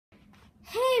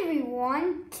Hey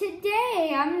everyone,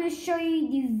 today I'm going to show you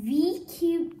the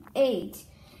V-Cube 8.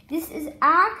 This is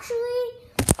actually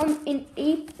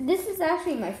this is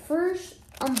actually my first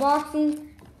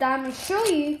unboxing that I'm going to show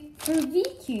you from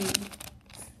V-Cube.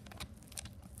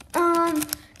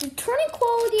 The turning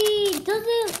quality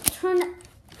doesn't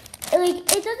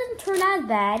turn out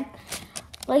bad.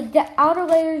 Like, the outer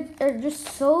layers are just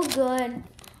so good.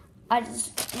 I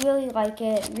just really like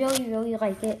it. Really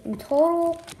like it. In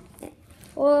total,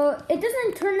 well, it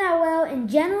doesn't turn that well in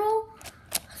general.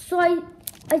 So I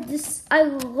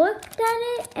looked at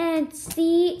it and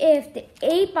see if the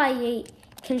 8x8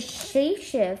 can shape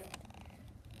shift.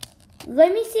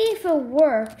 Let me see if it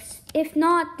works. If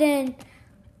not, then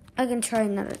I can try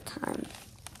another time.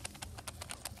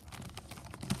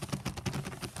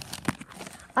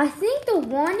 I think the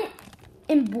one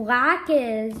in black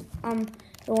is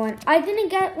the one. I didn't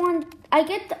get one. I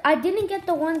didn't get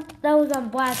the one that was on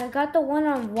black. I got the one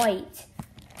on white.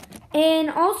 And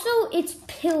also it's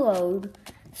pillowed.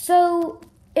 So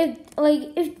if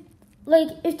the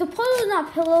puzzle is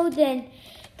not pillowed, then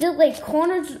the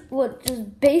corners would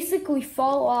just basically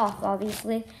fall off,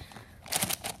 obviously.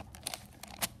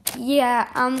 Yeah,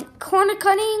 corner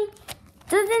cutting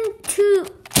doesn't too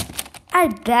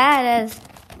as bad as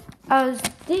I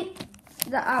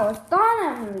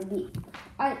thought it would be.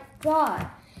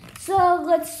 So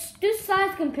let's do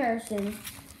size comparison.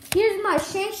 Here's my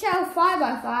ShankShadow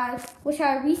 5x5, which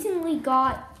I recently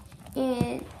got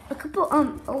in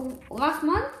last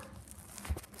month.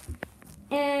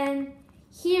 And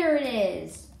here it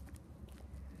is.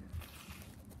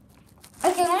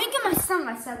 Okay, let me get my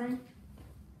 7x7.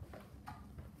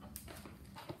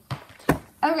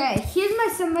 Okay, here's my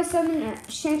 7x7,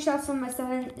 ShankShadow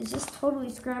 7x7. It's just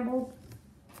totally scrambled.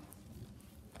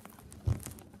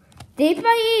 The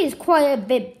 8x8 is quite a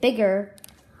bit bigger.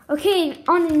 Okay,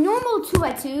 on a normal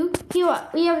 2x2, here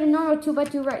we have a normal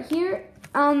 2x2 right here.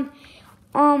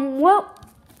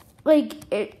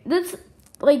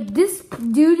 This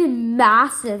dude is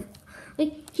massive.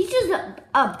 Like, he's just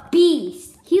a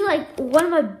beast. He's like one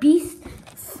of my beasts,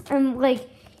 and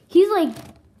he's like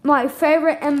my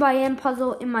favorite M x M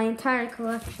puzzle in my entire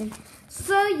collection.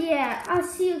 So yeah, I'll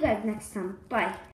see you guys next time. Bye.